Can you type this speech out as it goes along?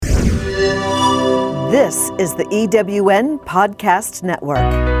This is the EWN Podcast Network.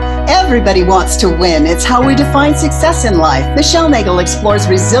 Everybody wants to win. It's how we define success in life. Michelle Nagel explores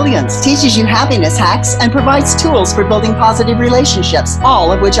resilience, teaches you happiness hacks, and provides tools for building positive relationships,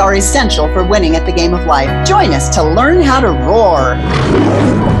 all of which are essential for winning at the game of life. Join us to learn how to roar.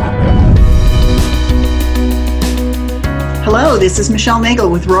 Hello, this is Michelle Nagel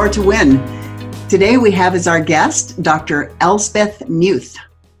with Roar to Win. Today we have as our guest Dr. Elsbeth Meuth.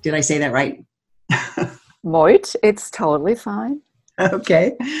 Did I say that right? Meuth, it's totally fine.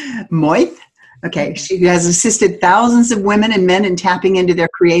 Okay. Meuth. Okay. She has assisted thousands of women and men in tapping into their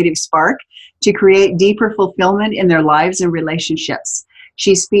creative spark to create deeper fulfillment in their lives and relationships.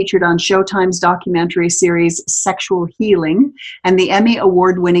 She's featured on Showtime's documentary series Sexual Healing and the Emmy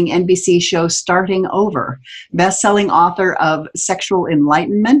Award-winning NBC show Starting Over. Best-selling author of Sexual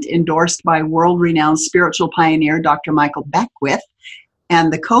Enlightenment, endorsed by world-renowned spiritual pioneer Dr. Michael Beckwith,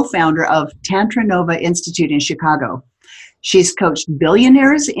 and the co-founder of Tantra Nova Institute in Chicago. She's coached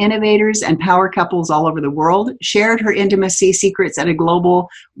billionaires, innovators, and power couples all over the world, shared her intimacy secrets at a global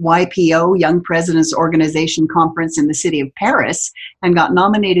YPO, Young Presidents Organization conference in the city of Paris, and got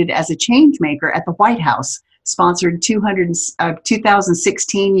nominated as a change maker at the White House, sponsored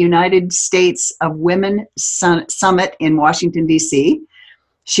 2016 United States of Women Summit in Washington, D.C.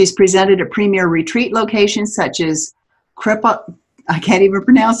 She's presented at premier retreat locations such as Kripalu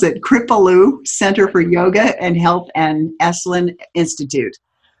Center for Yoga and Health and Esalen Institute.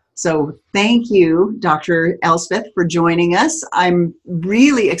 So thank you, Dr. Elsbeth, for joining us. I'm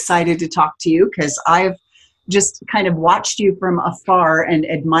really excited to talk to you because I've just kind of watched you from afar and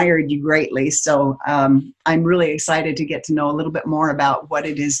admired you greatly. So I'm really excited to get to know a little bit more about what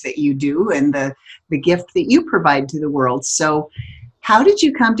it is that you do and the gift that you provide to the world. So how did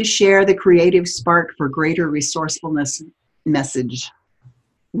you come to share the creative spark for greater resourcefulness message?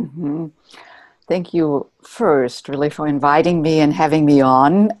 Mm-hmm. Thank you first, really, for inviting me and having me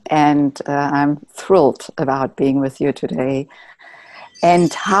on. And I'm thrilled about being with you today.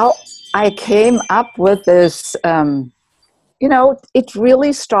 And how I came up with this, it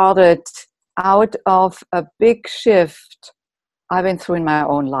really started out of a big shift I've been through in my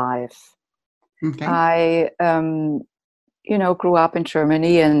own life. Okay. I, grew up in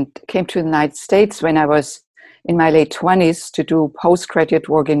Germany and came to the United States when I was in my late 20s to do postgraduate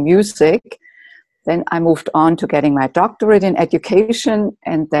work in music. Then I moved on to getting my doctorate in education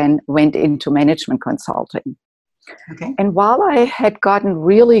and then went into management consulting. Okay. And while I had gotten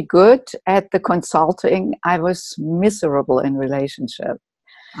really good at the consulting, I was miserable in relationship.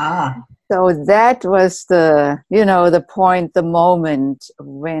 So that was the point, the moment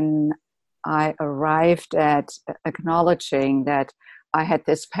when I arrived at acknowledging that I had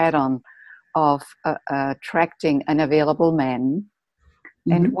this pattern of attracting unavailable men.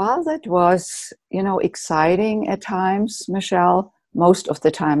 Mm-hmm. And while that was, exciting at times, Michelle, most of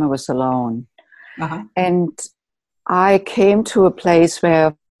the time I was alone. Uh-huh. And I came to a place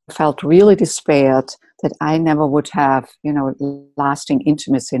where I felt really despaired that I never would have, lasting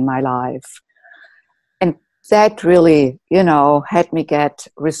intimacy in my life. And that really, had me get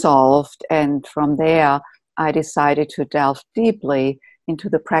resolved. And from there, I decided to delve deeply into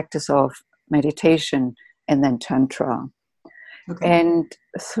the practice of meditation and then Tantra. Okay. And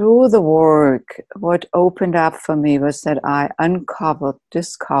through the work, what opened up for me was that I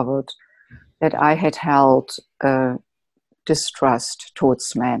discovered that I had held distrust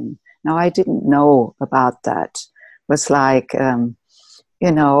towards men. Now, I didn't know about that. It was like,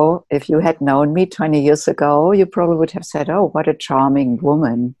 if you had known me 20 years ago, you probably would have said, oh, what a charming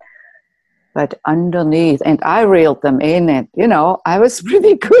woman. But underneath, and I reeled them in, and I was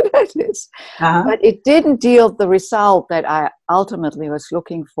pretty good at this. Uh-huh. But it didn't yield the result that I ultimately was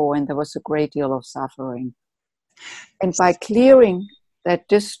looking for, and there was a great deal of suffering. And by clearing that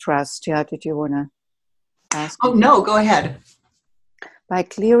distrust, did you want to ask? Oh, no, go ahead. By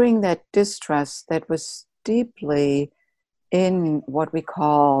clearing that distrust that was deeply in what we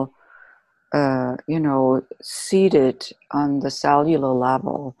call seated on the cellular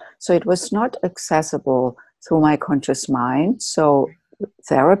level. So it was not accessible through my conscious mind. So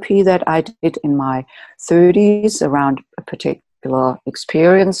therapy that I did in my 30s around a particular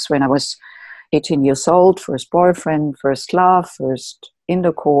experience when I was 18 years old, first boyfriend, first love, first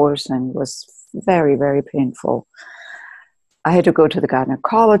intercourse, and was very, very painful. I had to go to the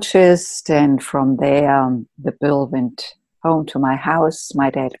gynecologist, and from there, the bill went home to my house. My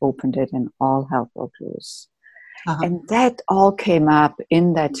dad opened it and all hell broke loose. Uh-huh. And that all came up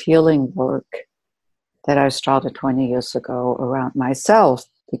in that healing work that I started 20 years ago around myself,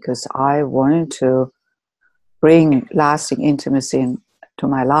 because I wanted to bring lasting intimacy to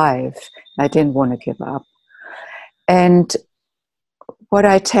my life. I didn't want to give up. And what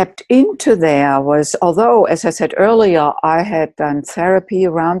I tapped into there was, although, as I said earlier, I had done therapy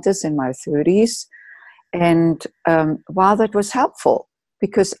around this in my 30s, and while that was helpful,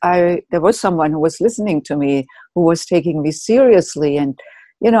 because there was someone who was listening to me, who was taking me seriously, and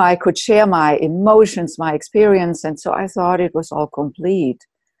I could share my emotions, my experience, and so I thought it was all complete.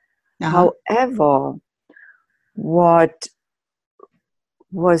 However, what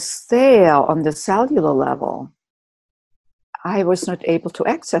was there on the cellular level, I was not able to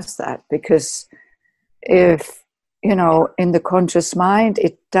access that, because if, in the conscious mind,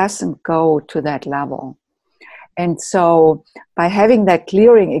 it doesn't go to that level. And so by having that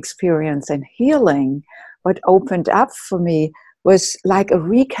clearing experience and healing, what opened up for me was like a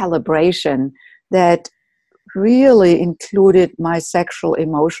recalibration that really included my sexual,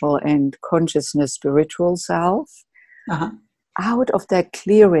 emotional, and consciousness spiritual self. Out of that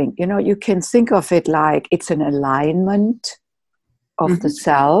clearing, you can think of it like it's an alignment of the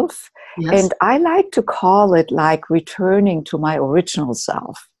self. Yes. And I like to call it like returning to my original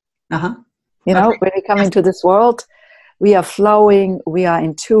self. When we come into this world, we are flowing, we are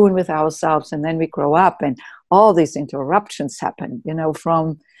in tune with ourselves, and then we grow up and all these interruptions happen,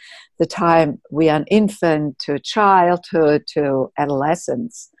 from the time we are an infant to childhood to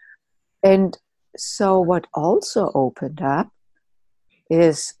adolescence. And so what also opened up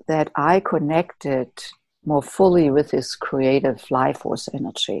is that I connected more fully with this creative life force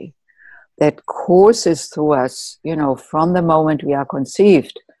energy that courses through us, from the moment we are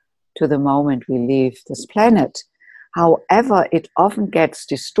conceived to the moment we leave this planet. However, it often gets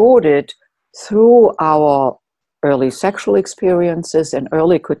distorted through our early sexual experiences, and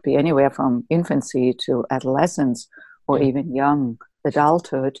early could be anywhere from infancy to adolescence or even young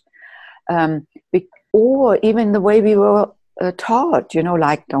adulthood, or even the way we were taught,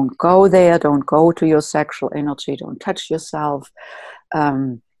 like don't go there, don't go to your sexual energy, don't touch yourself.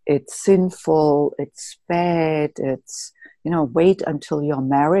 It's sinful, it's bad, it's, wait until you're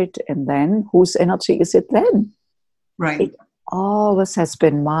married, and then whose energy is it then? Right. It always has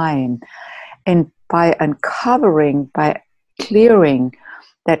been mine. And by uncovering, by clearing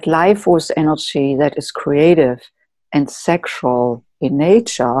that life force energy that is creative and sexual in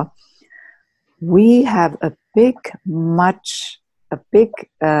nature, we have a much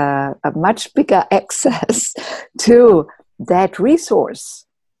bigger access to that resource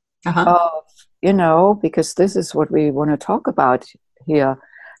of, because this is what we want to talk about here,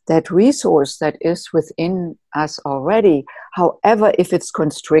 that resource that is within us already. However, if it's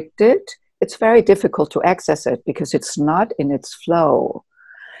constricted, it's very difficult to access it because it's not in its flow.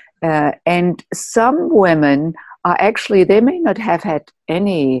 And some women are actually, they may not have had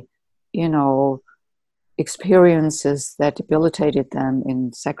any, experiences that debilitated them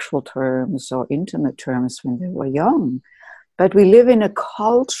in sexual terms or intimate terms when they were young. But we live in a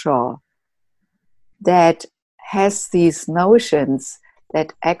culture that has these notions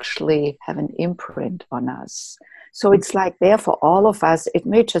that actually have an imprint on us. So it's like there for all of us. It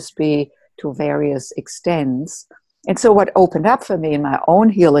may just be to various extents. And so what opened up for me in my own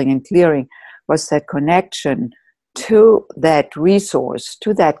healing and clearing was that connection to that resource,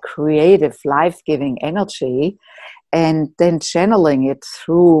 to that creative, life-giving energy, and then channeling it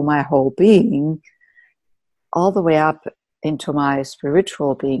through my whole being, all the way up into my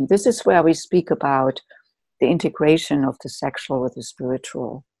spiritual being. This is where we speak about the integration of the sexual with the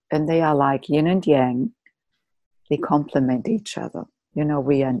spiritual. And they are like yin and yang. They complement each other.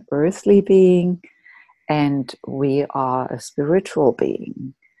 We are an earthly being and we are a spiritual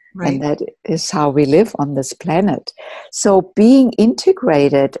being. Right. And that is how we live on this planet. So being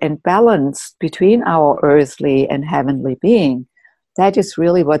integrated and balanced between our earthly and heavenly being, that is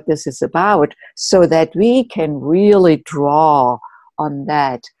really what this is about, so that we can really draw on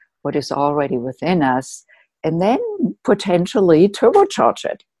that, what is already within us, and then potentially turbocharge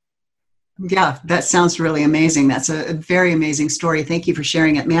it. Yeah, that sounds really amazing. That's a very amazing story. Thank you for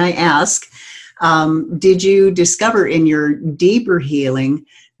sharing it. May I ask, did you discover in your deeper healing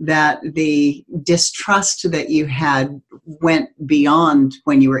that the distrust that you had went beyond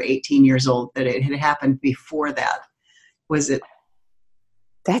when you were 18 years old, that it had happened before that? Was it?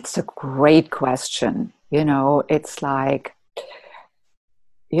 That's a great question. It's like,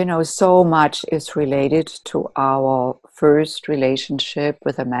 so much is related to our first relationship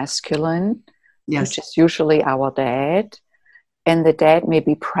with a masculine, yes, which is usually our dad. And the dad may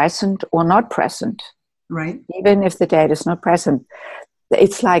be present or not present. Right. Even if the dad is not present,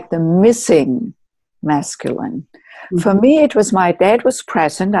 it's like the missing masculine. Mm-hmm. For me, it was my dad was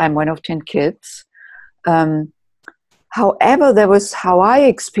present. I'm one of 10 kids. However, there was how I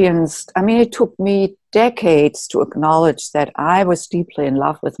experienced, I mean, it took me decades to acknowledge that I was deeply in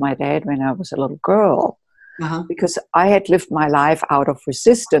love with my dad when I was a little girl, Uh-huh. because I had lived my life out of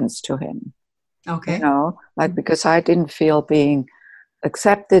resistance to him, Okay. like because I didn't feel being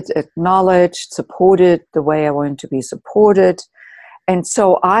accepted, acknowledged, supported the way I wanted to be supported. And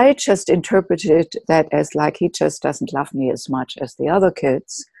so I just interpreted that as like he just doesn't love me as much as the other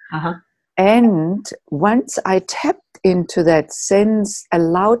kids. Uh-huh. And once I tapped into that sense,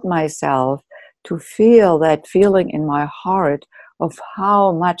 allowed myself to feel that feeling in my heart of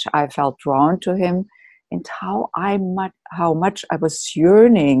how much I felt drawn to him and how much I was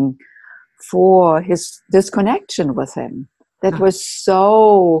yearning for this connection with him that was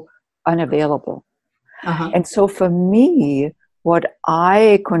so unavailable. Uh-huh. And so for me, what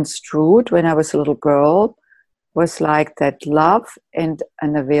I construed when I was a little girl was like that love and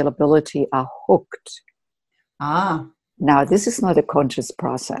an availability are hooked. Ah. Now, this is not a conscious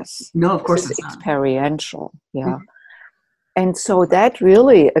process. No, of course This is it's not. experiential. Yeah. Mm-hmm. And so that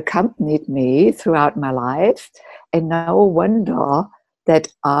really accompanied me throughout my life. And no wonder that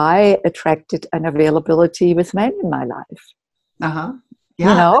I attracted an availability with men in my life. Uh-huh.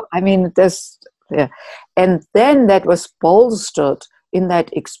 Yeah. I mean, yeah. And then that was bolstered in that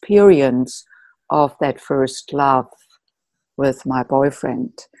experience of that first love with my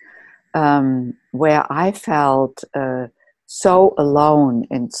boyfriend, where I felt so alone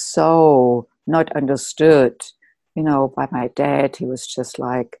and so not understood, by my dad. He was just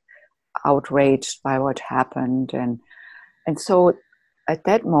like outraged by what happened. And so at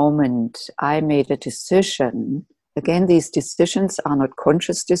that moment, I made a decision. Again, these decisions are not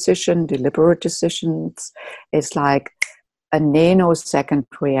conscious decisions, deliberate decisions. It's like a nanosecond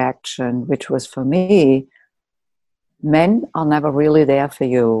reaction, which was for me, men are never really there for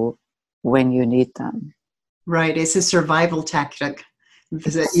you when you need them. Right. It's a survival tactic.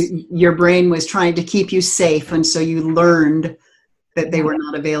 Your brain was trying to keep you safe, and so you learned that they were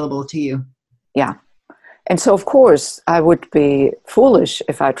not available to you. Yeah. And so, of course, I would be foolish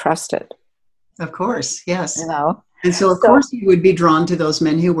if I trusted. Of course, yes. And so, of course, you would be drawn to those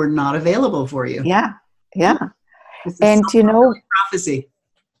men who were not available for you. Yeah, yeah. And prophecy.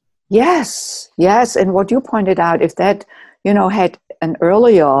 Yes. And what you pointed out, if that, had an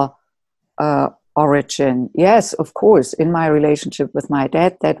earlier origin, yes, of course, in my relationship with my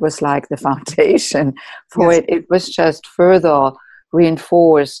dad, that was like the foundation for it. It was just further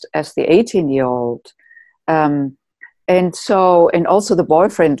reinforced as the 18-year-old. And also the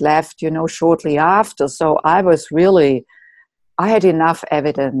boyfriend left, shortly after. So I had enough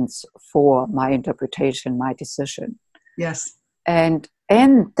evidence for my interpretation, my decision. Yes. And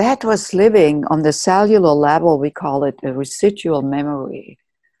that was living on the cellular level. We call it a residual memory.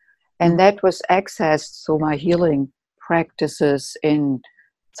 And that was accessed through my healing practices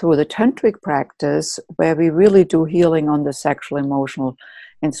through the tantric practice, where we really do healing on the sexual, emotional,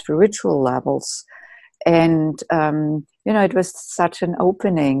 and spiritual levels. And, it was such an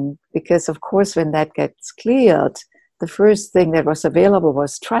opening because, of course, when that gets cleared, the first thing that was available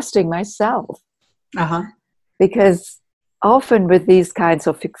was trusting myself. Uh-huh. Because often with these kinds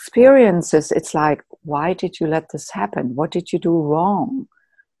of experiences, it's like, why did you let this happen? What did you do wrong?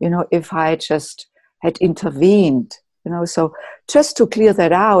 If I just had intervened, so just to clear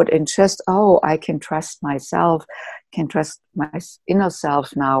that out and I can trust myself, can trust my inner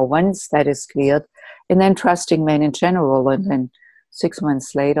self now once that is cleared, and then trusting men in general. And then 6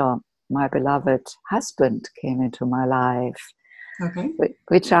 months later, my beloved husband came into my life. Okay.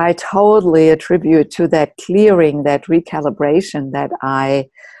 Which I totally attribute to that clearing, that recalibration that I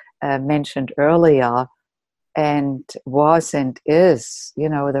mentioned earlier, and was and is,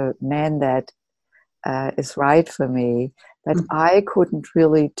 the man that is right for me, that I couldn't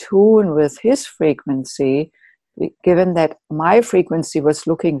really tune with his frequency, given that my frequency was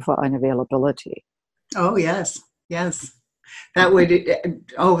looking for unavailability. Oh, yes. Yes. That would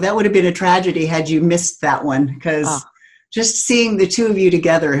have been a tragedy had you missed that one, because just seeing the two of you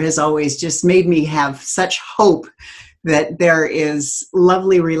together has always just made me have such hope that there is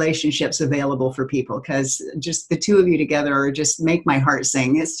lovely relationships available for people, because just the two of you together just make my heart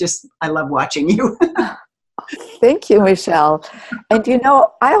sing. It's just, I love watching you. Thank you, Michelle. And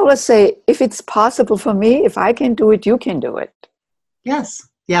I always say, if it's possible for me, if I can do it, you can do it. Yes.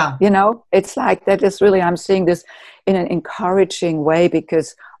 Yeah. It's like that is really, I'm seeing this in an encouraging way,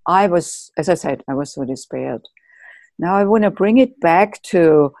 because I was, as I said, I was so despaired. Now I want to bring it back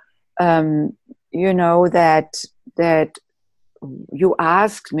to, that you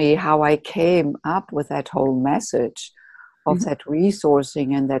asked me how I came up with that whole message of that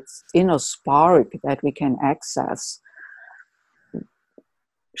resourcing and that inner spark that we can access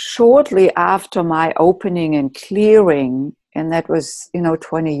shortly after my opening and clearing, and that was,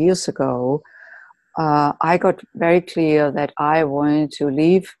 20 years ago, I got very clear that I wanted to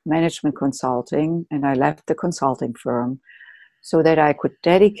leave management consulting, and I left the consulting firm so that I could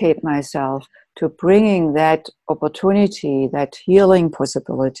dedicate myself to bringing that opportunity, that healing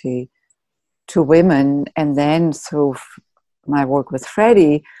possibility to women, and then through my work with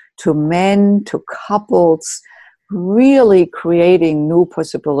Freddie, to men, to couples, really creating new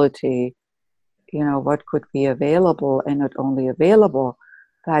possibility, what could be available, and not only available,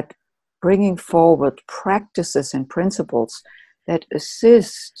 but bringing forward practices and principles that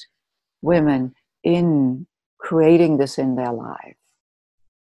assist women in creating this in their life.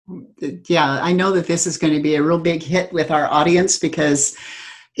 Yeah, I know that this is going to be a real big hit with our audience because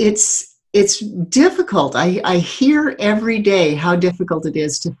it's difficult. I hear every day how difficult it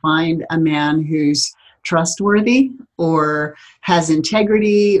is to find a man who's trustworthy or has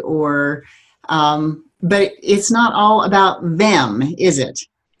integrity, or but it's not all about them, is it?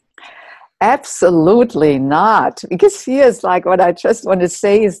 Absolutely not. Because here's like what I just want to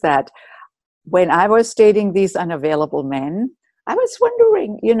say is that when I was dating these unavailable men, I was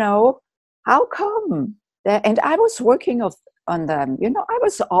wondering, how come? And I was working on them. I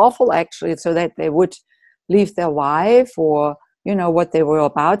was awful actually, so that they would leave their wife or, what they were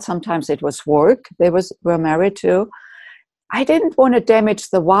about. Sometimes it was work they were married to. I didn't want to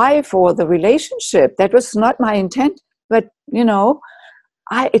damage the wife or the relationship. That was not my intent. But,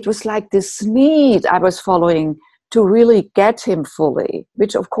 it was like this need I was following to really get him fully,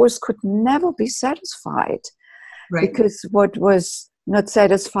 which of course could never be satisfied. Right. Because what was not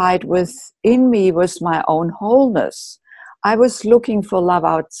satisfied within me was my own wholeness. I was looking for love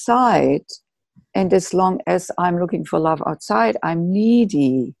outside, and as long as I'm looking for love outside, I'm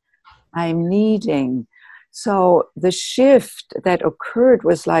needy, I'm needing. So the shift that occurred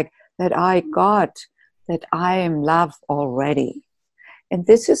was like that I got that I am love already. And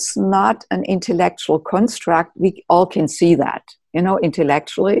this is not an intellectual construct. We all can see that,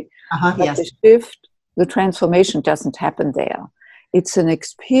 intellectually. But Yes. the shift, the transformation doesn't happen there. It's an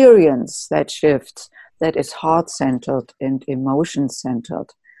experience that shifts, that is heart-centered and emotion-centered.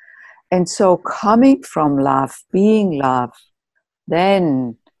 And so coming from love, being love,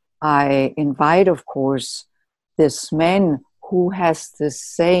 then I invite, of course, this man who has the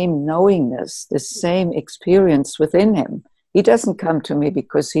same knowingness, the same experience within him. He doesn't come to me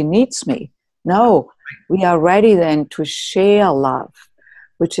because he needs me. No, we are ready then to share love,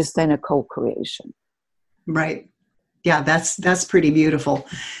 which is then a co-creation. Right. Yeah, that's pretty beautiful.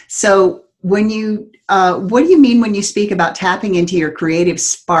 So when you, what do you mean when you speak about tapping into your creative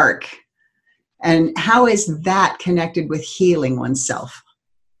spark? And how is that connected with healing oneself?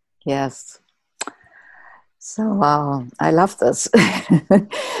 Yes. So I love this.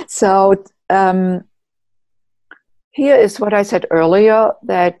 So here is what I said earlier,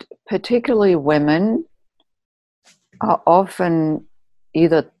 that particularly women are often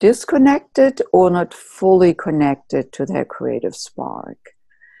either disconnected or not fully connected to their creative spark.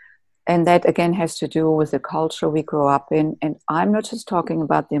 And that again has to do with the culture we grow up in. And I'm not just talking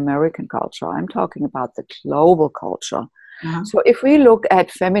about the American culture, I'm talking about the global culture. Uh-huh. So if we look at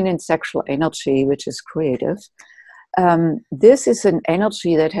feminine sexual energy, which is creative, this is an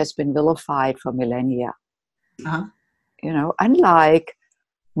energy that has been vilified for millennia. Uh-huh. Unlike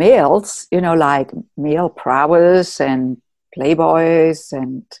males, like male prowess and playboys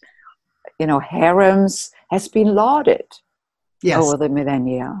and, harems has been lauded. Yes. Over the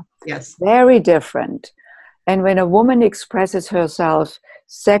millennia. Yes. Very different. And when a woman expresses herself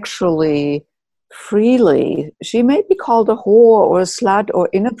sexually freely, she may be called a whore or a slut or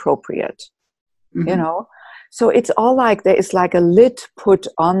inappropriate, mm-hmm. So it's all like there is like a lid put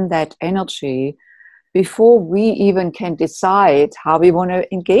on that energy before we even can decide how we want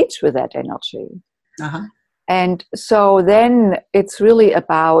to engage with that energy. Uh-huh. And so then it's really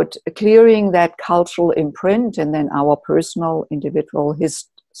about clearing that cultural imprint and then our personal, individual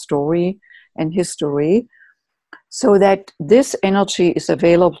story and history, so that this energy is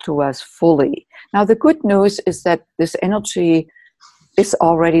available to us fully. Now, the good news is that this energy is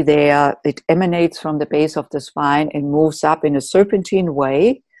already there. It emanates from the base of the spine and moves up in a serpentine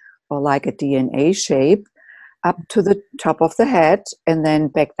way, or like a DNA shape, up to the top of the head and then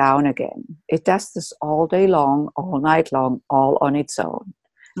back down again. It does this all day long, all night long, all on its own.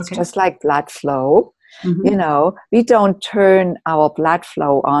 Okay. It's just like blood flow. Mm-hmm. We don't turn our blood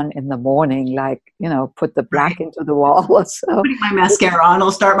flow on in the morning, like, put the black right. into the wall or so. Putting my mascara on,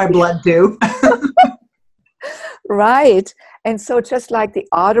 I'll start my blood too. Right. And so just like the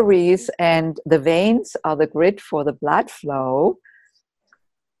arteries and the veins are the grid for the blood flow,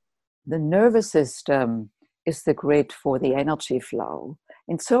 the nervous system is the grid for the energy flow.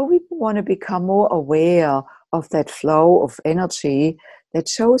 And so we want to become more aware of that flow of energy that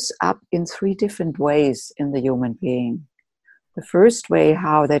shows up in 3 different ways in the human being. The first way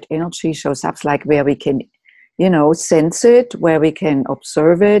how that energy shows up is like where we can, sense it, where we can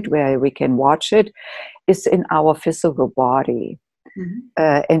observe it, where we can watch it, is in our physical body.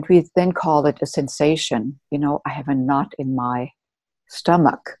 Mm-hmm. And we then call it a sensation. I have a knot in my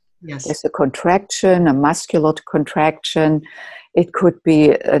stomach. Yes. There's a contraction, a muscular contraction. It could be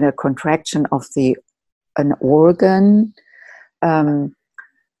a contraction of an organ.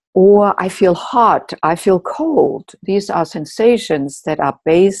 Or I feel hot, I feel cold. These are sensations that are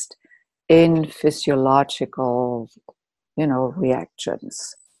based in physiological,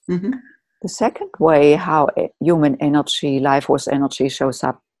 reactions. Mm-hmm. The second way how human energy, life force energy shows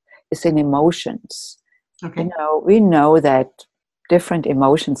up is in emotions. Okay. We know that different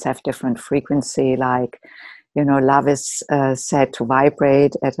emotions have different frequency, like, love is said to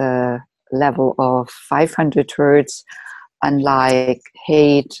vibrate at a level of 500 hertz, unlike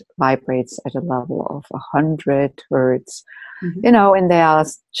hate vibrates at a level of 100 hertz. Mm-hmm. And there are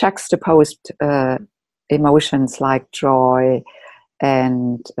juxtaposed emotions like joy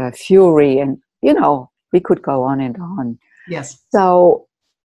and fury, and we could go on and on. Yes. So,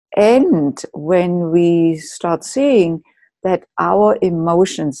 and when we start seeing that our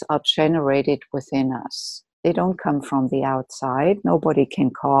emotions are generated within us, they don't come from the outside. Nobody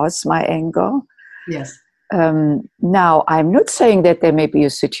can cause my anger. Yes. Now, I'm not saying that there may be a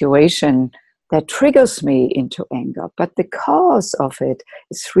situation that triggers me into anger, but the cause of it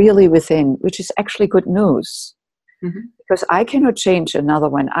is really within, which is actually good news. Mm-hmm. Because I cannot change another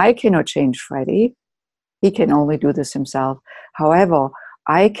one. I cannot change Freddie. He can only do this himself. However,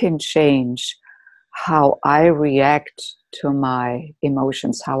 I can change how I react to my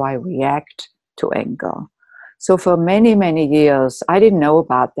emotions, how I react to anger. So for many, many years, I didn't know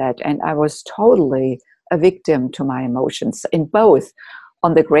about that. And I was totally a victim to my emotions in both.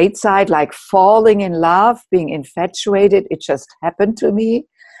 On the great side, like falling in love, being infatuated, it just happened to me.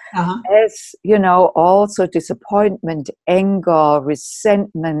 Uh-huh. As, also disappointment, anger,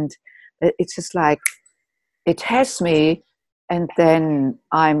 resentment. It's just like, it has me, and then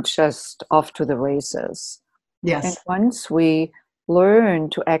I'm just off to the races. Yes. And once we learn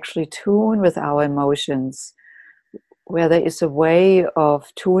to actually tune with our emotions, where there is a way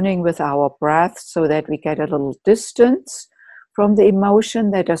of tuning with our breath so that we get a little distance from the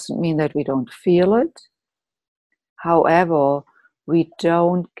emotion, that doesn't mean that we don't feel it. However, we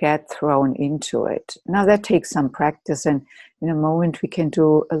don't get thrown into it. Now that takes some practice, and in a moment we can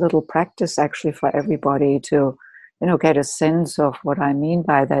do a little practice actually for everybody to, get a sense of what I mean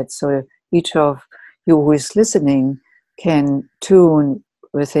by that. So each of you who is listening can tune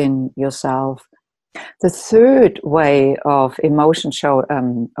within yourself. The third way of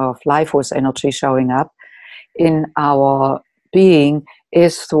of life force energy showing up in our being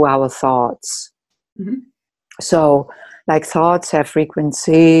is through our thoughts. Mm-hmm. So, like, thoughts have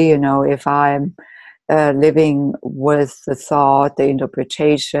frequency. If I'm living with the thought, the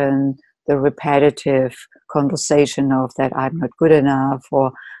interpretation, the repetitive conversation of that I'm not good enough,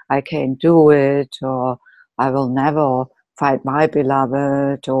 or I can't do it, or I will never find my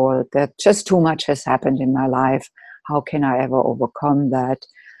beloved, or that just too much has happened in my life. How can I ever overcome that?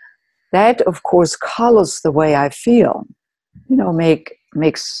 That, of course, colors the way I feel.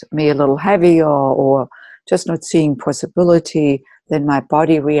 Makes me a little heavier, or just not seeing possibility. Then my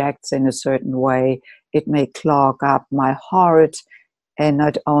body reacts in a certain way. It may clog up my heart, and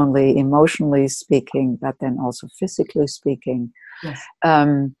not only emotionally speaking, but then also physically speaking. Yes.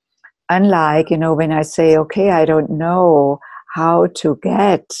 Unlike, when I say, okay, I don't know how to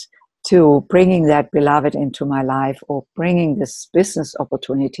get to bringing that beloved into my life, or bringing this business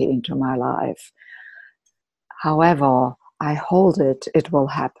opportunity into my life. However, I hold it, it will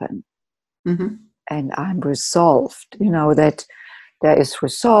happen. Mm-hmm. And I'm resolved, that there is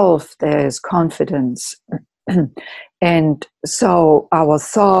resolve, there is confidence. And so our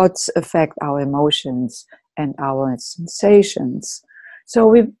thoughts affect our emotions and our sensations. So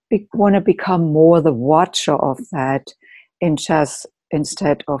we want to become more the watcher of that,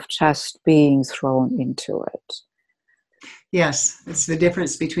 instead of just being thrown into it. Yes, it's the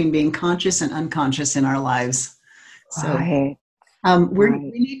difference between being conscious and unconscious in our lives. So, right. We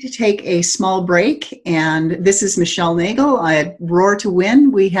need to take a small break, and this is Michelle Nagel at Roar to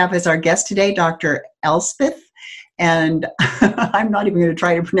Win. We have as our guest today Dr. Elsbeth, and I'm not even going to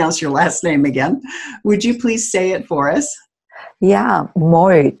try to pronounce your last name again. Would you please say it for us? Yeah,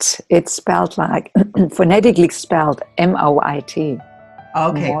 Meuth. It's spelled like, phonetically spelled Moit.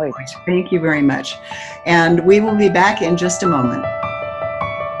 Okay, Meuth. thank you very much. And we will be back in just a moment.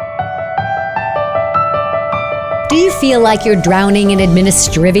 Do you feel like you're drowning in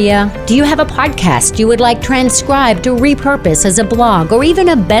administrivia? Do you have a podcast you would like transcribed to repurpose as a blog or even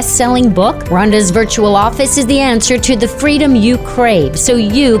a best-selling book? Rhonda's Virtual Office is the answer to the freedom you crave so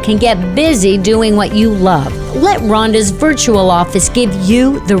you can get busy doing what you love. Let Rhonda's Virtual Office give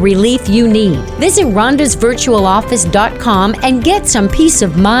you the relief you need. Visit rhondasvirtualoffice.com and get some peace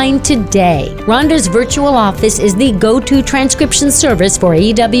of mind today. Rhonda's Virtual Office is the go-to transcription service for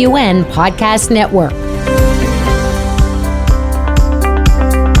EWN Podcast Network.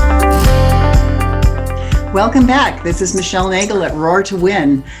 Welcome back. This is Michelle Nagel at Roar to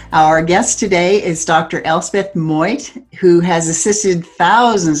Win. Our guest today is Dr. Elsbeth Meuth, who has assisted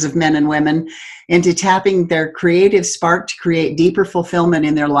thousands of men and women into tapping their creative spark to create deeper fulfillment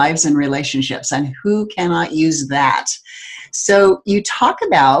in their lives and relationships. And who cannot use that? So you talk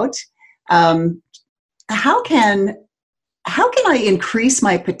about how can I increase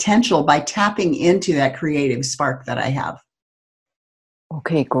my potential by tapping into that creative spark that I have?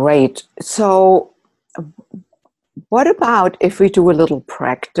 Okay, great. So what about if we do a little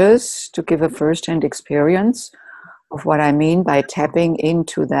practice to give a first-hand experience of what I mean by tapping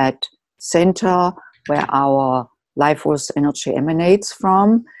into that center where our life force energy emanates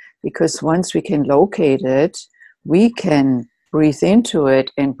from? Because once we can locate it, we can breathe into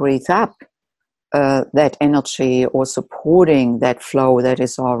it and breathe up that energy or supporting that flow that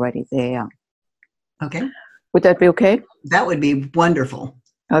is already there. Okay. Would that be okay? That would be wonderful.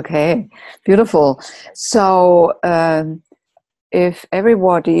 Okay, beautiful. So if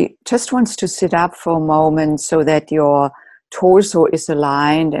everybody just wants to sit up for a moment so that your torso is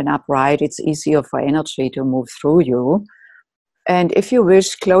aligned and upright, it's easier for energy to move through you. And if you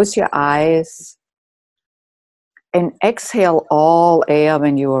wish, close your eyes and exhale all air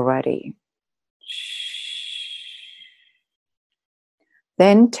when you are ready.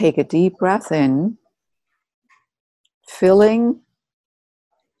 Then take a deep breath in, filling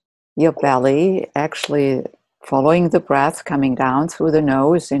your belly, actually following the breath, coming down through the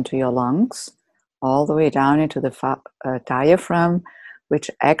nose into your lungs, all the way down into the diaphragm, which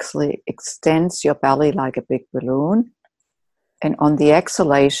actually extends your belly like a big balloon. And on the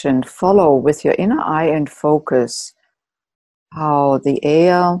exhalation, follow with your inner eye and focus how the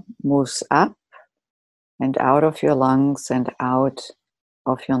air moves up and out of your lungs and out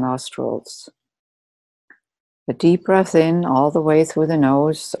of your nostrils. A deep breath in all the way through the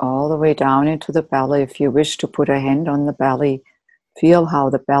nose, all the way down into the belly. If you wish to put a hand on the belly, feel how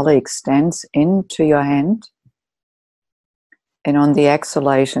the belly extends into your hand. And on the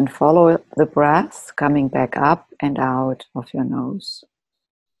exhalation, follow the breath coming back up and out of your nose.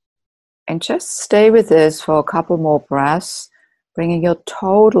 And just stay with this for a couple more breaths, bringing your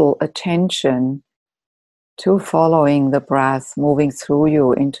total attention to following the breath, moving through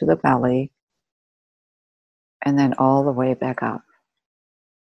you into the belly, and then all the way back up.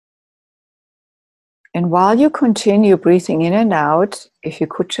 And while you continue breathing in and out, if you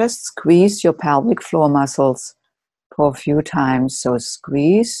could just squeeze your pelvic floor muscles for a few times. So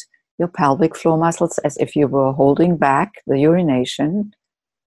squeeze your pelvic floor muscles as if you were holding back the urination,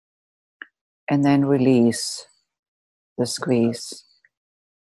 and then release the squeeze.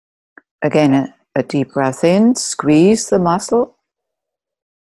 Again, a deep breath in, squeeze the muscle.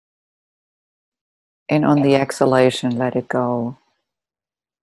 And on the exhalation, let it go.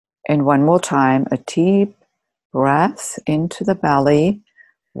 And one more time, a deep breath into the belly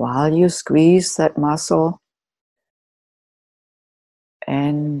while you squeeze that muscle.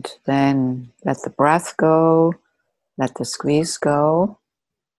 And then let the breath go, let the squeeze go.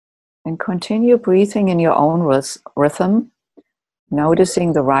 And continue breathing in your own rhythm,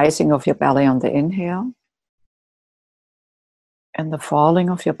 noticing the rising of your belly on the inhale and the falling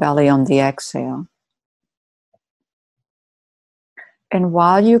of your belly on the exhale. And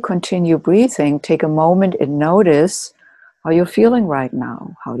while you continue breathing, take a moment and notice how you're feeling right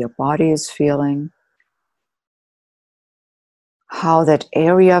now, how your body is feeling, how that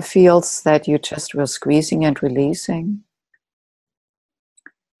area feels that you just were squeezing and releasing.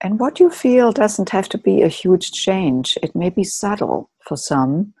 And what you feel doesn't have to be a huge change. It may be subtle for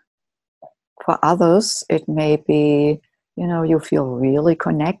some. For others, it may be, you feel really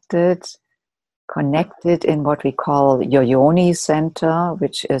connected in what we call your yoni center,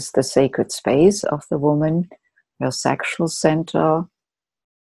 which is the sacred space of the woman, your sexual center.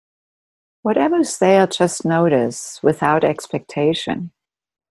 Whatever is there, just notice without expectation.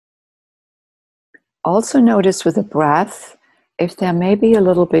 Also notice with the breath if there may be a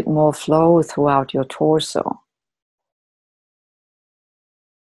little bit more flow throughout your torso.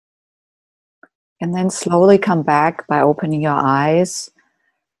 And then slowly come back by opening your eyes.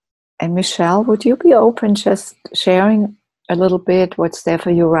 And Michelle, would you be open just sharing a little bit what's there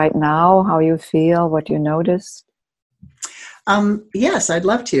for you right now, how you feel, what you noticed? Yes, I'd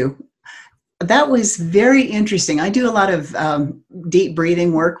love to. That was very interesting. I do a lot of deep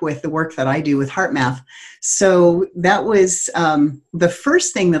breathing work with the work that I do with HeartMath. So that was the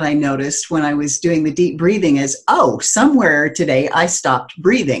first thing that I noticed when I was doing the deep breathing is, oh, somewhere today I stopped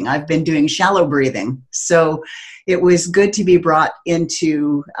breathing. I've been doing shallow breathing. So it was good to be brought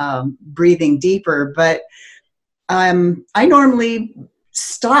into breathing deeper. But I normally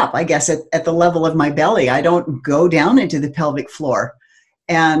stop, I guess, at the level of my belly. I don't go down into the pelvic floor.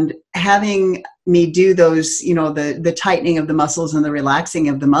 And having me do those, the tightening of the muscles and the relaxing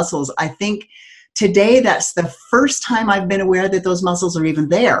of the muscles, I think today that's the first time I've been aware that those muscles are even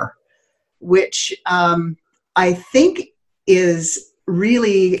there, which I think is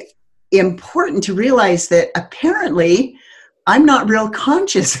really important to realize that apparently I'm not real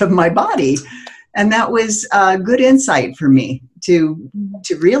conscious of my body. And that was a good insight for me to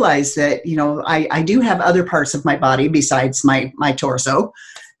realize that, I do have other parts of my body besides my torso.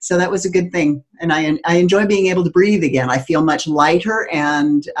 So that was a good thing. And I enjoy being able to breathe again. I feel much lighter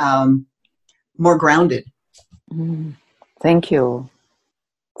and more grounded. Thank you.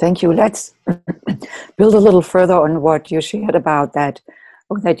 Thank you. Let's build a little further on what you shared about that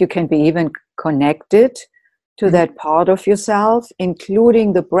you can be even connected to that part of yourself,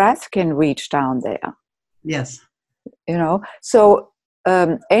 including the breath can reach down there. Yes. So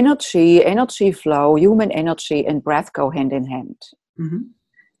energy flow, human energy and breath go hand in hand. Mm-hmm.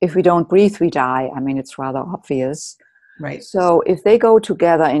 If we don't breathe, we die. I mean, it's rather obvious. Right. So if they go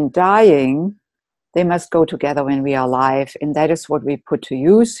together in dying, they must go together when we are alive. And that is what we put to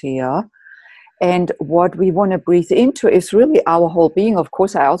use here. And what we want to breathe into is really our whole being. Of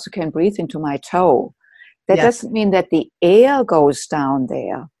course, I also can breathe into my toe. That doesn't mean that the air goes down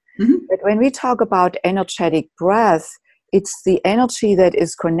there. Mm-hmm. But when we talk about energetic breath, it's the energy that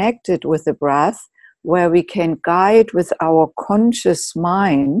is connected with the breath, where we can guide with our conscious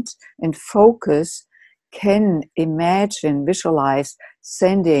mind and focus, can imagine, visualize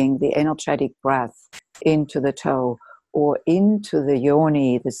sending the energetic breath into the toe or into the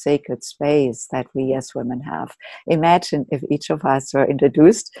yoni, the sacred space that we as women have. Imagine if each of us were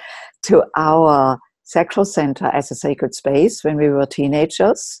introduced to our sexual center as a sacred space when we were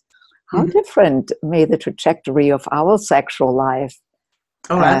teenagers. How different may the trajectory of our sexual life?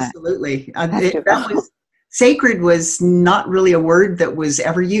 Oh, absolutely. Sacred was not really a word that was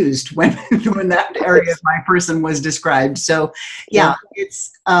ever used when that area of my person was described. So,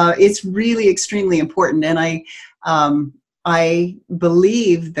 it's really extremely important, and I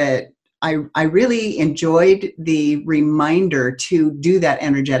believe that I really enjoyed the reminder to do that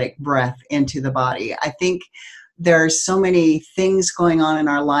energetic breath into the body. I think there are so many things going on in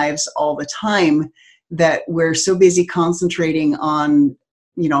our lives all the time that we're so busy concentrating on,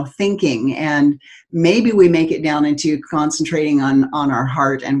 thinking, and maybe we make it down into concentrating on our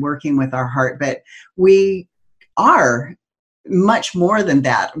heart and working with our heart, but we are much more than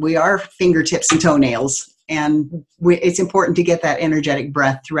that. We are fingertips and toenails. And it's important to get that energetic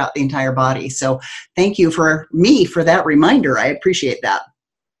breath throughout the entire body. So thank you for that reminder. I appreciate that.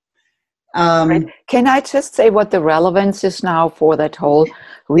 Right. Can I just say what the relevance is now for that whole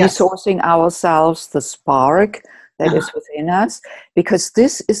resourcing ourselves, the spark that is within us? Because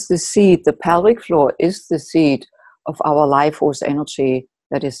this is the seed, the pelvic floor is the seed of our life force energy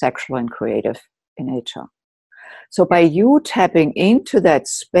that is sexual and creative in nature. So by you tapping into that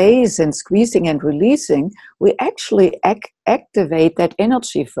space and squeezing and releasing, we actually activate that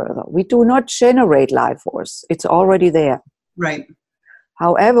energy further. We do not generate life force. It's already there. Right.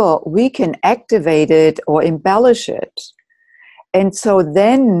 However, we can activate it or embellish it. And so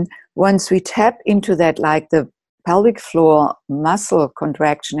then once we tap into that, like the pelvic floor muscle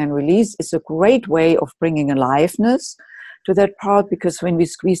contraction and release is a great way of bringing aliveness to that part, because when we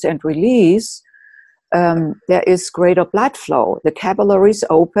squeeze and release, there is greater blood flow. The capillaries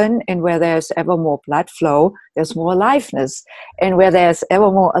open, and where there's ever more blood flow, there's more aliveness. And where there's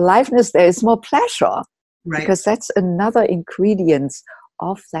ever more aliveness, there is more pleasure. Right. Because that's another ingredient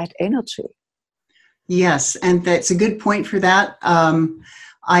of that energy. Yes, and that's a good point for that.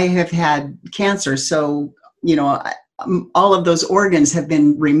 I have had cancer, so, all of those organs have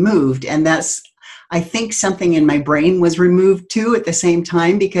been removed, and that's, I think, something in my brain was removed too at the same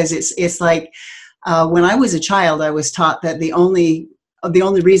time, because it's like, when I was a child, I was taught that the only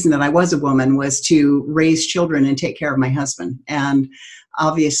reason that I was a woman was to raise children and take care of my husband. And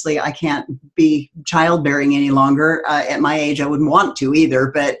obviously, I can't be childbearing any longer. At my age, I wouldn't want to either.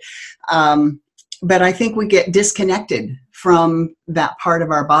 But but I think we get disconnected from that part of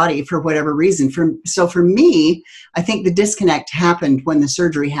our body for whatever reason. So for me, I think the disconnect happened when the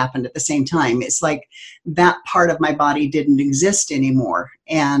surgery happened at the same time. It's like that part of my body didn't exist anymore.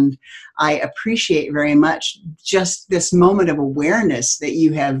 And I appreciate very much just this moment of awareness that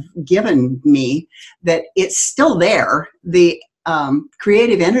you have given me, that it's still there. The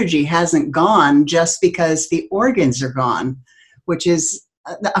creative energy hasn't gone just because the organs are gone, which is,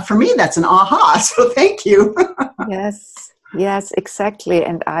 for me, that's an aha. So thank you. Yes, exactly.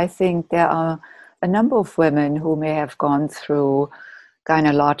 And I think there are a number of women who may have gone through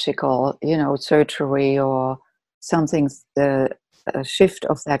gynecological, surgery or something, a shift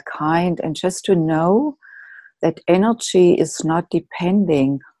of that kind. And just to know that energy is not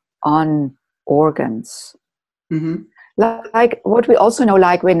depending on organs. Mm-hmm. Like what we also know,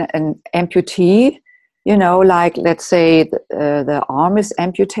 like when an amputee, like let's say the arm is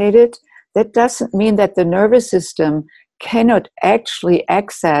amputated, that doesn't mean that the nervous system cannot actually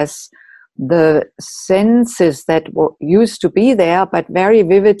access the senses that used to be there, but very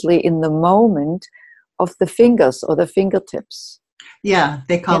vividly in the moment of the fingers or the fingertips. Yeah,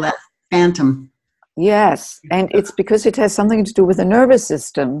 they call that phantom. Yes, and it's because it has something to do with the nervous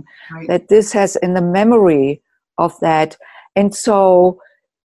system, right, that this has in the memory of that. And so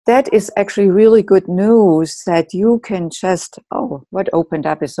that is actually really good news, that you can just, what opened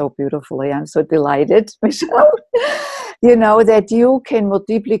up is so beautifully. I'm so delighted, Michelle. That you can more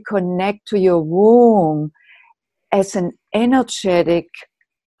deeply connect to your womb as an energetic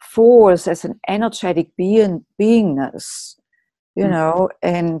force, as an energetic beingness,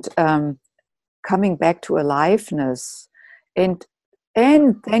 and coming back to aliveness, and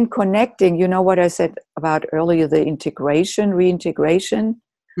then connecting, what I said about earlier, the reintegration.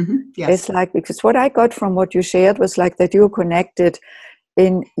 Mm-hmm. Yes. It's like, because what I got from what you shared was like that you're connected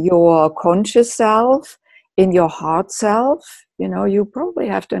in your conscious self, in your heart self. You probably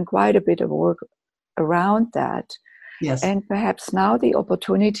have done quite a bit of work around that. Yes. And perhaps now the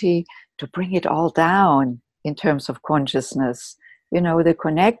opportunity to bring it all down in terms of consciousness, the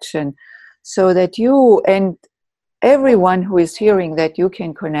connection, so that you and everyone who is hearing, that you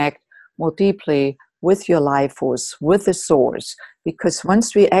can connect more deeply with your life force, with the source. Because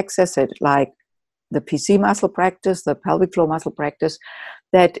once we access it, like the PC muscle practice, the pelvic floor muscle practice,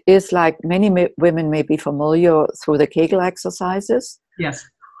 that is like many women may be familiar through the Kegel exercises. Yes.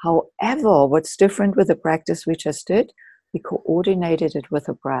 However, what's different with the practice we just did, we coordinated it with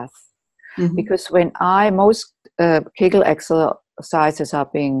the breath. Mm-hmm. Because when most Kegel exercises are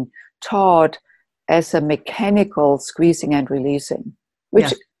being taught as a mechanical squeezing and releasing,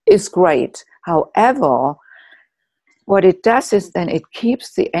 which is great. However, what it does is then it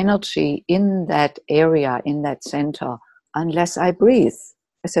keeps the energy in that area, in that center, unless I breathe.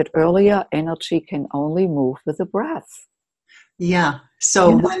 I said earlier, energy can only move with the breath. Yeah.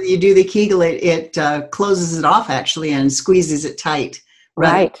 So when you do the Kegel, it closes it off actually and squeezes it tight,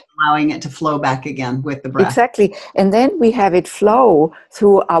 right? Allowing it to flow back again with the breath. Exactly. And then we have it flow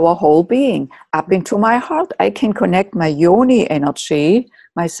through our whole being, up into my heart. I can connect my yoni energy,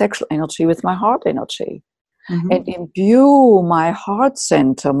 my sexual energy, with my heart energy. Mm-hmm. And imbue my heart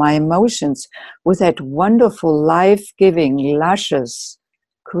center, my emotions, with that wonderful, life-giving, luscious,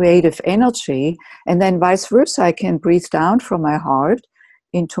 creative energy. And then vice versa, I can breathe down from my heart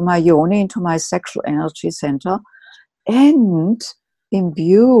into my yoni, into my sexual energy center, and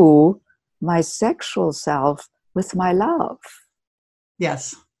imbue my sexual self with my love.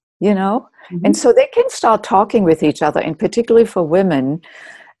 Yes. Mm-hmm. And so they can start talking with each other. And particularly for women,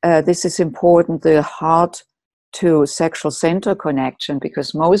 this is important, the heart to sexual center connection,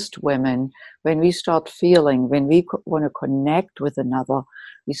 because most women, when we start feeling, when we want to connect with another,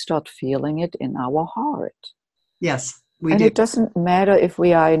 we start feeling it in our heart. Yes, we do. It doesn't matter if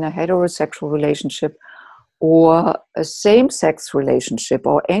we are in a heterosexual relationship or a same-sex relationship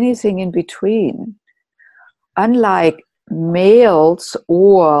or anything in between. Unlike males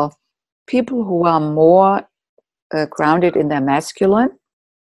or people who are more grounded in their masculine,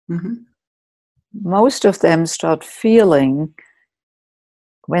 mm-hmm. most of them start feeling,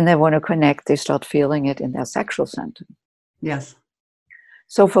 when they want to connect, they start feeling it in their sexual center. Yes.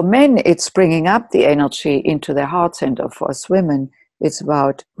 So for men, it's bringing up the energy into their heart center. For us women, it's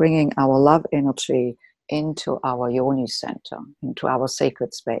about bringing our love energy into our yoni center, into our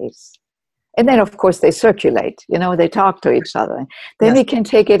sacred space. And then, of course, they circulate, they talk to each other. Then we can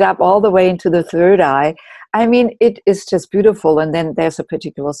take it up all the way into the third eye. I mean, it is just beautiful. And then there's a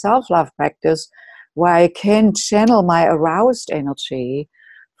particular self-love practice where I can channel my aroused energy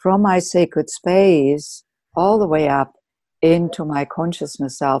from my sacred space all the way up into my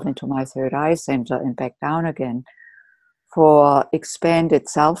consciousness self, into my third eye center, and back down again for expanded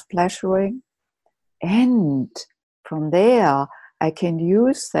self-pleasuring. And from there, I can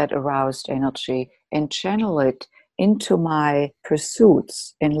use that aroused energy and channel it into my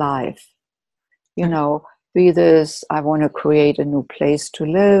pursuits in life. You know, be this, I want to create a new place to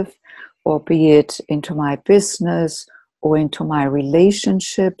live, or be it into my business or into my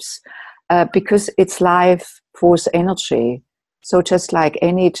relationships, because it's life force energy. So just like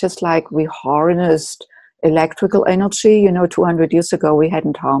we harnessed electrical energy, 200 years ago, we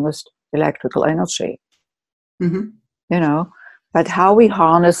hadn't harnessed electrical energy, but how we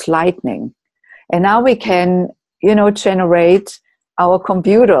harness lightning. And now we can, generate our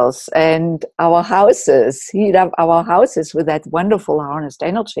computers and our houses, heat up our houses with that wonderful harnessed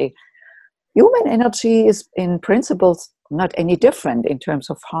energy. Human energy is in principle not any different in terms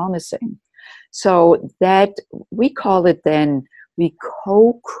of harnessing. So that we call it then, we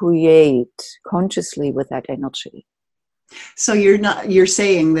co-create consciously with that energy. So you're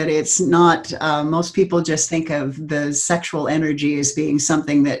saying that it's not, most people just think of the sexual energy as being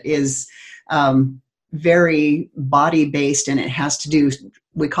something that is very body-based, and it has to do,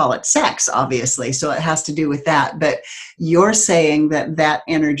 we call it sex, obviously, so it has to do with that. But you're saying that that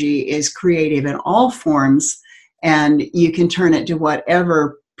energy is creative in all forms, and you can turn it to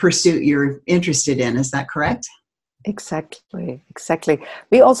whatever pursuit you're interested in. Is that correct? Exactly.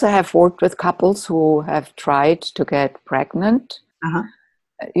 We also have worked with couples who have tried to get pregnant,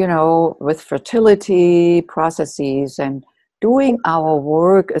 with fertility processes, and doing our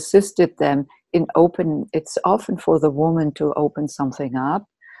work assisted them it's often for the woman to open something up,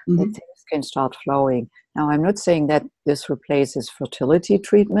 that things can start flowing. Now, I'm not saying that this replaces fertility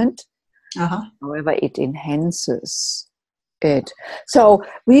treatment. However, it enhances it. So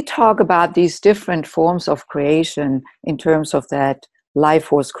we talk about these different forms of creation in terms of that life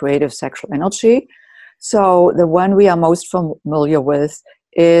force creative sexual energy. So the one we are most familiar with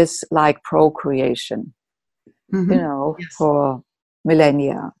is like procreation, for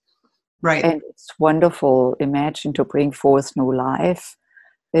millennia. Right. And it's wonderful. Imagine to bring forth new life.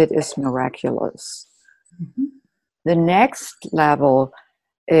 It is miraculous. The next level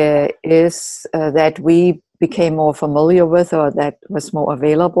is that we became more familiar with, or that was more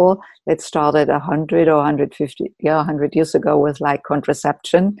available. That started 100 or 150, 100 years ago with like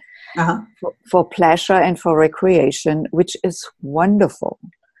contraception for pleasure and for recreation, which is wonderful.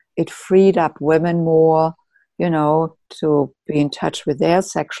 It freed up women more, to be in touch with their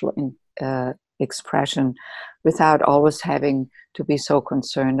sexual expression without always having to be so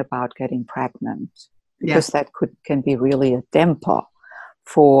concerned about getting pregnant, because that can be really a damper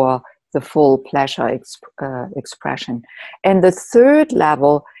for the full pleasure expression. And the third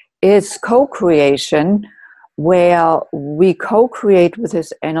level is co-creation, where we co-create with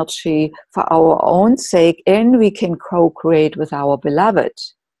this energy for our own sake, and we can co-create with our beloved,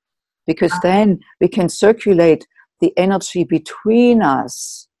 because then we can circulate the energy between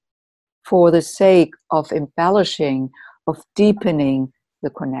us for the sake of embellishing, of deepening the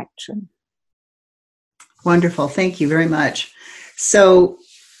connection. Wonderful. Thank you very much. So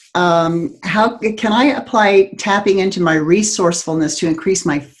how can I apply tapping into my resourcefulness to increase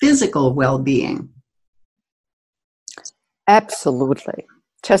my physical well-being? Absolutely.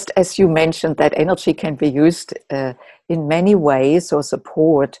 Just as you mentioned, that energy can be used in many ways or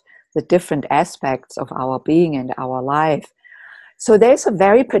support the different aspects of our being and our life. So there's a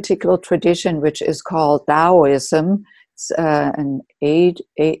very particular tradition which is called Taoism. It's an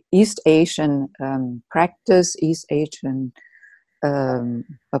East Asian practice, East Asian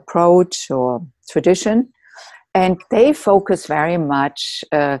approach or tradition. And they focus very much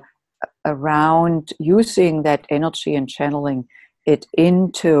around using that energy and channeling it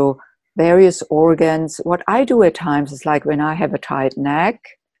into various organs. What I do at times is like when I have a tight neck,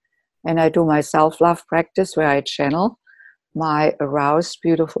 and I do my self-love practice where I channel my aroused,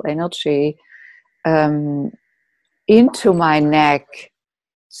 beautiful energy into my neck,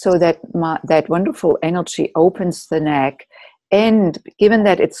 so that that wonderful energy opens the neck. And given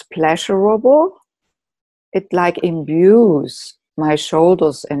that it's pleasurable, it like imbues my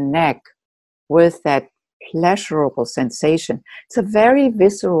shoulders and neck with that pleasurable sensation. It's a very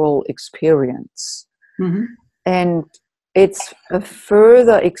visceral experience. And it's a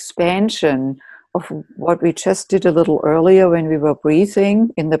further expansion of what we just did a little earlier when we were breathing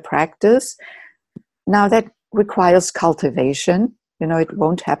in the practice. Now that requires cultivation. It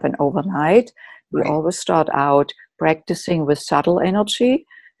won't happen overnight. We always start out practicing with subtle energy,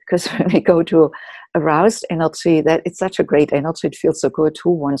 because when we go to aroused energy, that it's such a great energy, it feels so good.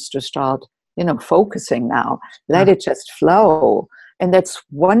 Who wants to start focusing now. Let it just flow. And that's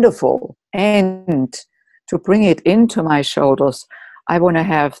wonderful. And to bring it into my shoulders, I want to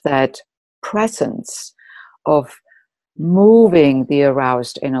have that presence of moving the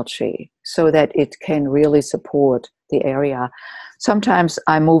aroused energy so that it can really support the area. Sometimes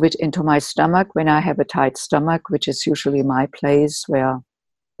I move it into my stomach when I have a tight stomach, which is usually my place where,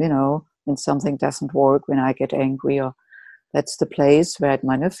 when something doesn't work, when I get angry, or that's the place where it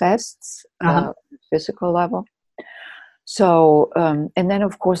manifests physical level. So, and then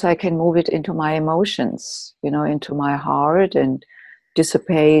of course I can move it into my emotions, into my heart, and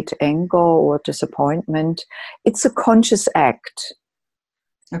dissipate anger or disappointment. It's a conscious act.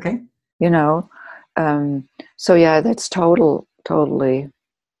 Okay. So yeah, that's totally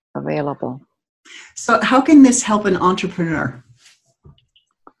available. So how can this help an entrepreneur?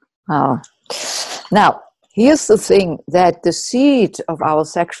 Now, here's the thing, that the seat of our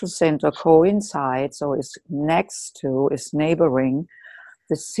sexual center coincides, or is neighboring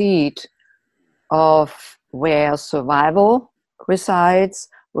the seat of where survival resides,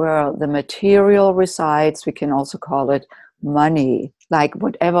 where the material resides. We can also call it money, like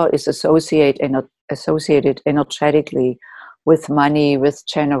whatever is associated energetically with money, with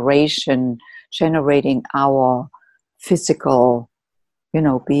generating our physical,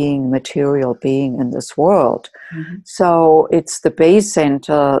 material being in this world. Mm-hmm. So it's the base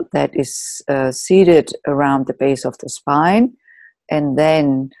center that is seated around the base of the spine, and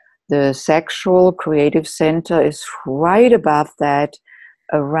then the sexual creative center is right above that,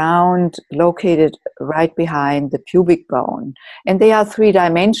 located right behind the pubic bone. And they are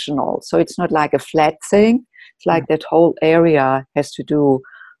three-dimensional, so it's not like a flat thing. It's like that whole area has to do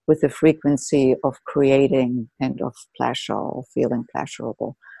with the frequency of creating and of pleasure, or feeling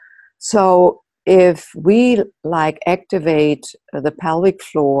pleasurable. So if we activate the pelvic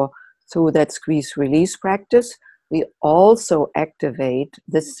floor through that squeeze-release practice, we also activate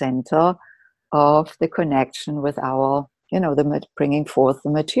the center of the connection with our, bringing forth the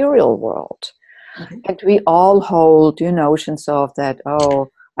material world. Okay. And we all hold, notions of that,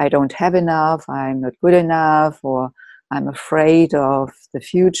 I don't have enough, I'm not good enough, or I'm afraid of the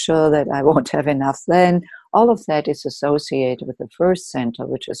future, that I won't have enough then. All of that is associated with the first center,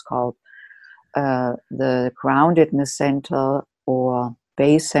 which is called the groundedness center or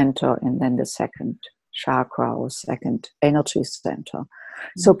base center, and then the second chakra or second energy center.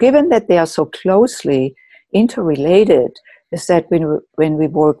 Mm-hmm. So given that they are so closely interrelated, is that when we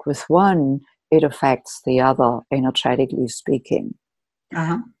work with one, it affects the other, energetically speaking.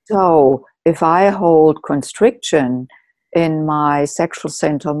 Uh-huh. So if I hold constriction in my sexual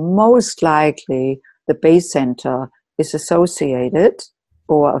center, most likely the base center is associated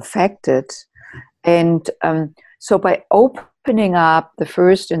or affected. And so by opening up the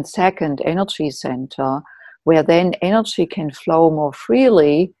first and second energy center, where then energy can flow more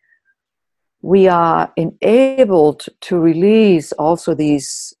freely, we are enabled to release also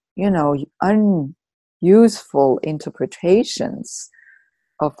these, unuseful interpretations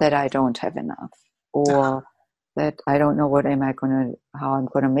of that I don't have enough, or that I don't know how I'm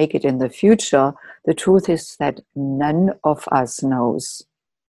going to make it in the future. The truth is that none of us knows.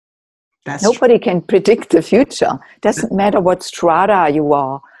 Nobody can predict the future. Doesn't matter what strata you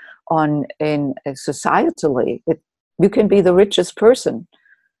are on in societally. You can be the richest person.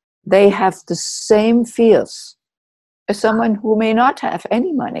 They have the same fears as someone who may not have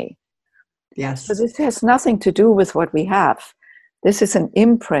any money. Yes. So this has nothing to do with what we have. This is an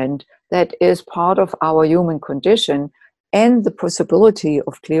imprint that is part of our human condition, and the possibility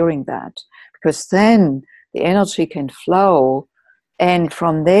of clearing that, because then the energy can flow, and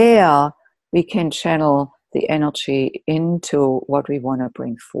from there we can channel the energy into what we want to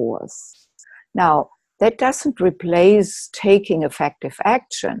bring forth. Now, that doesn't replace taking effective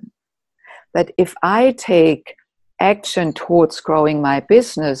action, but if I take action towards growing my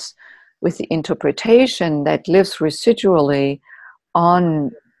business with the interpretation that lives residually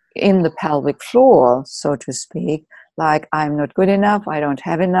in the pelvic floor, so to speak, like I'm not good enough, I don't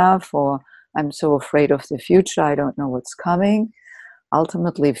have enough, or I'm so afraid of the future, I don't know what's coming.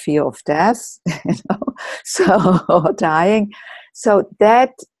 Ultimately, fear of death, or dying. So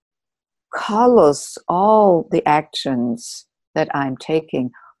that colors all the actions that I'm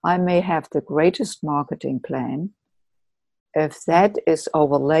taking. I may have the greatest marketing plan. If that is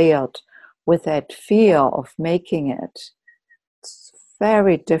overlaid with that fear of making it, it's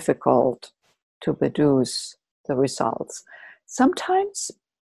very difficult to produce the results. Sometimes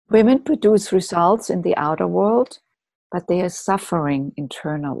women produce results in the outer world, but they are suffering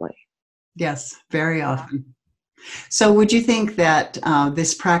internally. Yes, very often. So would you think that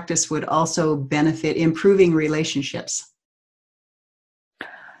this practice would also benefit improving relationships?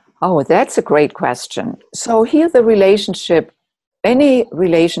 Oh, that's a great question. So here any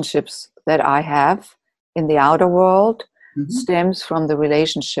relationships that I have in the outer world stems from the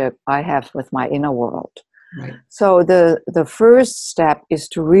relationship I have with my inner world. Right. So the first step is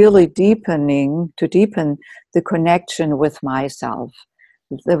to really deepen the connection with myself,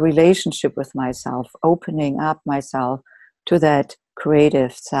 the relationship with myself, opening up myself to that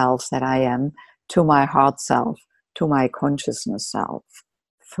creative self that I am, to my heart self, to my consciousness self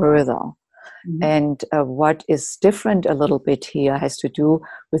further. And what is different a little bit here has to do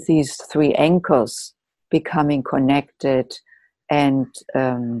with these three anchors becoming connected, and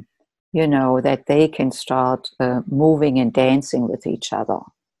that they can start moving and dancing with each other.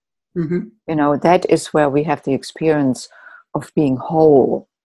 That is where we have the experience of being whole.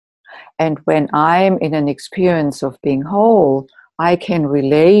 And when I'm in an experience of being whole, I can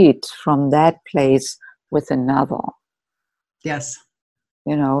relate from that place with another. Yes.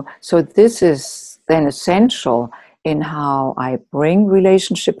 So this is then essential in how I bring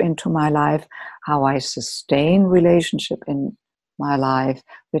relationship into my life, how I sustain relationship in my life,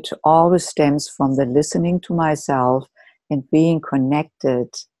 which always stems from the listening to myself and being connected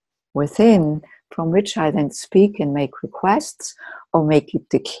within, from which I then speak and make requests or make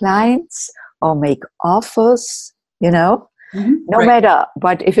declines or make offers, no matter,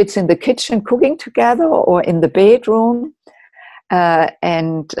 but if it's in the kitchen cooking together or in the bedroom.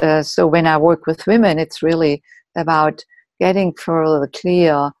 So when I work with women, it's really about getting further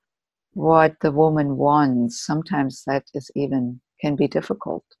clear what the woman wants. Sometimes that can be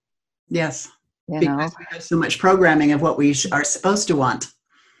difficult. Yes, because we have so much programming of what we are supposed to want.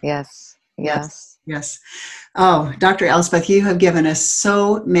 Yes. Oh, Dr. Elsbeth, you have given us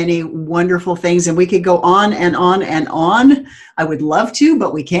so many wonderful things, and we could go on and on and on. I would love to,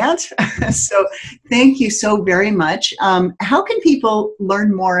 but we can't. So thank you so very much. How can people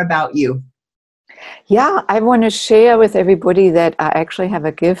learn more about you? Yeah, I want to share with everybody that I actually have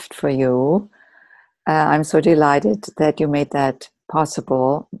a gift for you. I'm so delighted that you made that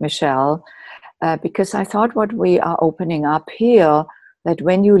possible, Michelle, because I thought what we are opening up here, that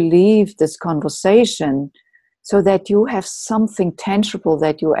when you leave this conversation, so that you have something tangible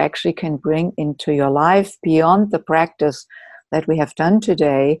that you actually can bring into your life beyond the practice that we have done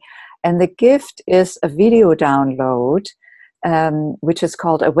today. And the gift is a video download, which is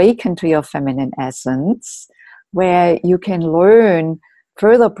called Awaken to Your Feminine Essence, where you can learn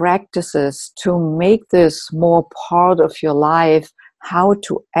further practices to make this more part of your life, how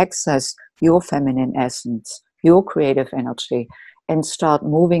to access your feminine essence, your creative energy, and start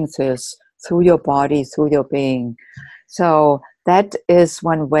moving this through your body, through your being. So that is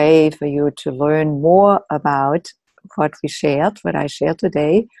one way for you to learn more about what I shared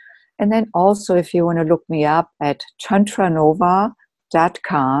today. And then also, if you want to look me up at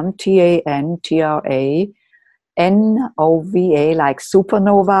tantranova.com, TANTRANOVA, like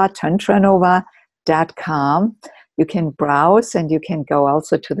supernova, tantranova.com. You can browse, and you can go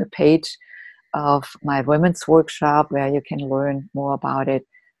also to the page of my women's workshop where you can learn more about it.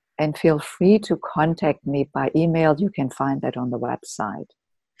 And feel free to contact me by email. You can find that on the website.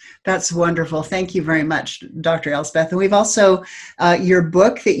 That's wonderful. Thank you very much, Dr. Elsbeth. And we've also, your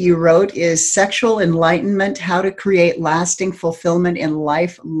book that you wrote is Sexual Enlightenment, How to Create Lasting Fulfillment in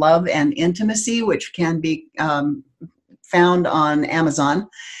Life, Love, and Intimacy, which can be found on Amazon.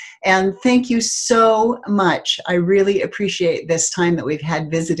 And thank you so much. I really appreciate this time that we've had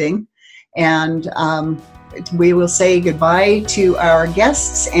visiting. And we will say goodbye to our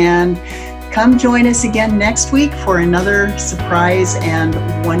guests and come join us again next week for another surprise and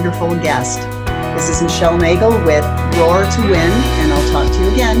wonderful guest. This is Michelle Nagel with Roar to Win, and I'll talk to you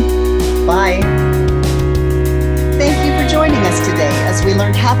again. Bye. Thank you for joining us today as we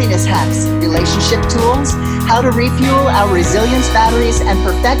learned happiness hacks, relationship tools, how to refuel our resilience batteries and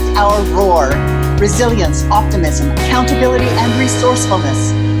perfect our roar. Resilience, optimism, accountability, and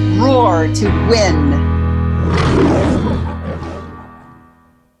resourcefulness. Roar to win.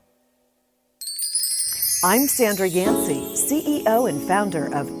 I'm Sandra Yancey, CEO and founder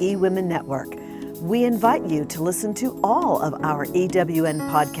of eWomen Network. We invite you to listen to all of our EWN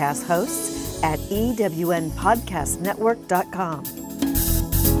podcast hosts at ewnpodcastnetwork.com.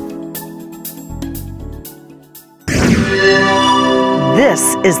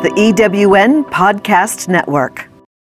 This is the EWN Podcast Network.